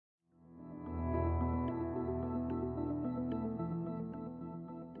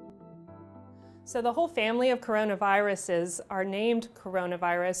So the whole family of coronaviruses are named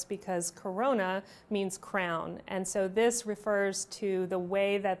coronavirus because corona means crown. And so this refers to the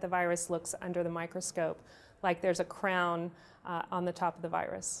way that the virus looks under the microscope, like there's a crown on the top of the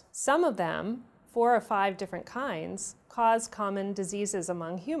virus. Some of them, 4 or 5 different kinds, cause common diseases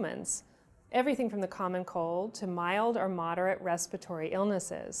among humans. Everything from the common cold to mild or moderate respiratory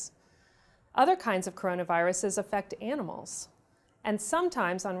illnesses. Other kinds of coronaviruses affect animals. And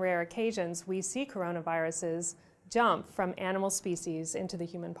sometimes, on rare occasions, we see coronaviruses jump from animal species into the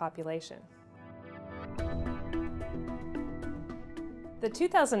human population. The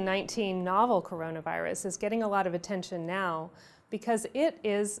 2019 novel coronavirus is getting a lot of attention now because it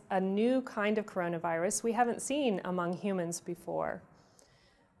is a new kind of coronavirus we haven't seen among humans before.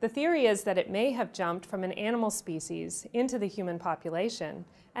 The theory is that it may have jumped from an animal species into the human population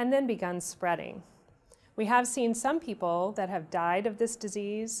and then begun spreading. We have seen some people that have died of this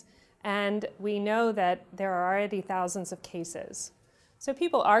disease, and we know that there are already thousands of cases. So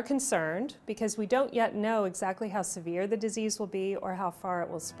people are concerned because we don't yet know exactly how severe the disease will be or how far it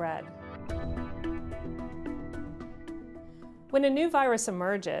will spread. When a new virus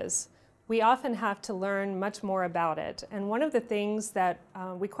emerges, we often have to learn much more about it. And one of the things that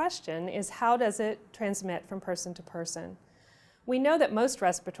we question is, how does it transmit from person to person? We know that most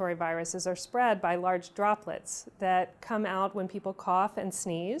respiratory viruses are spread by large droplets that come out when people cough and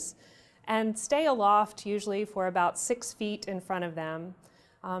sneeze and stay aloft usually for about 6 feet in front of them.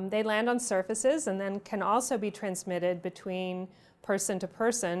 They land on surfaces and then can also be transmitted between person to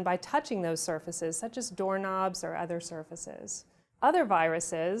person by touching those surfaces, such as doorknobs or other surfaces. Other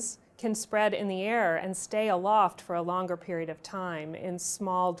viruses can spread in the air and stay aloft for a longer period of time in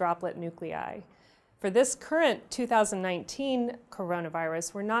small droplet nuclei. For this current 2019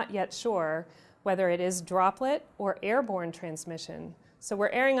 coronavirus, we're not yet sure whether it is droplet or airborne transmission. So we're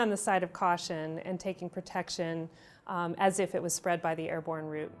erring on the side of caution and taking protection as if it was spread by the airborne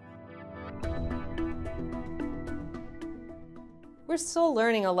route. We're still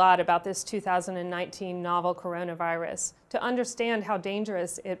learning a lot about this 2019 novel coronavirus to understand how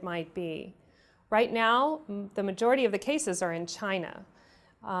dangerous it might be. Right now, the majority of the cases are in China.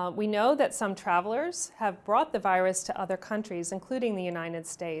 We know that some travelers have brought the virus to other countries, including the United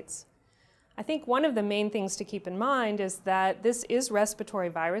States. I think one of the main things to keep in mind is that this is respiratory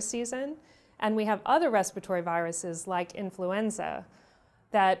virus season, and we have other respiratory viruses like influenza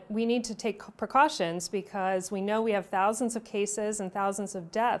that we need to take precautions because we know we have thousands of cases and thousands of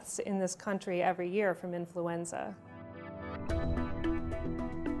deaths in this country every year from influenza.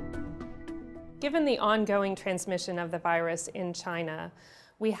 Given the ongoing transmission of the virus in China,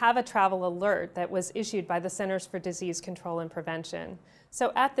 we have a travel alert that was issued by the Centers for Disease Control and Prevention.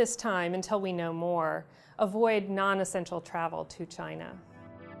 So at this time, until we know more, avoid non-essential travel to China.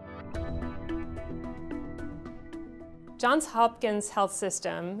 Johns Hopkins Health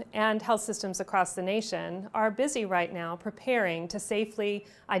System and health systems across the nation are busy right now preparing to safely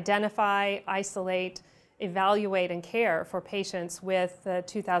identify, isolate, evaluate, and care for patients with the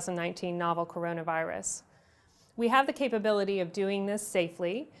 2019 novel coronavirus. We have the capability of doing this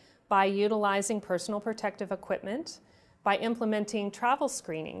safely by utilizing personal protective equipment, by implementing travel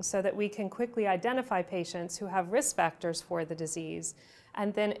screening so that we can quickly identify patients who have risk factors for the disease,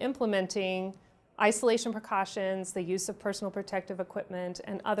 and then implementing isolation precautions, the use of personal protective equipment,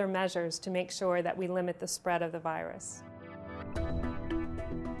 and other measures to make sure that we limit the spread of the virus.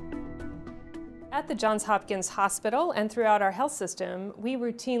 At the Johns Hopkins Hospital and throughout our health system, we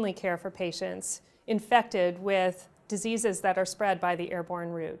routinely care for patients infected with diseases that are spread by the airborne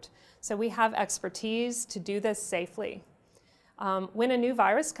route. So we have expertise to do this safely. When a new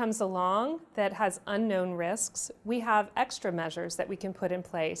virus comes along that has unknown risks, we have extra measures that we can put in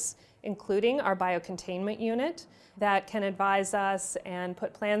place, including our biocontainment unit that can advise us and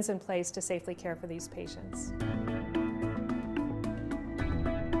put plans in place to safely care for these patients.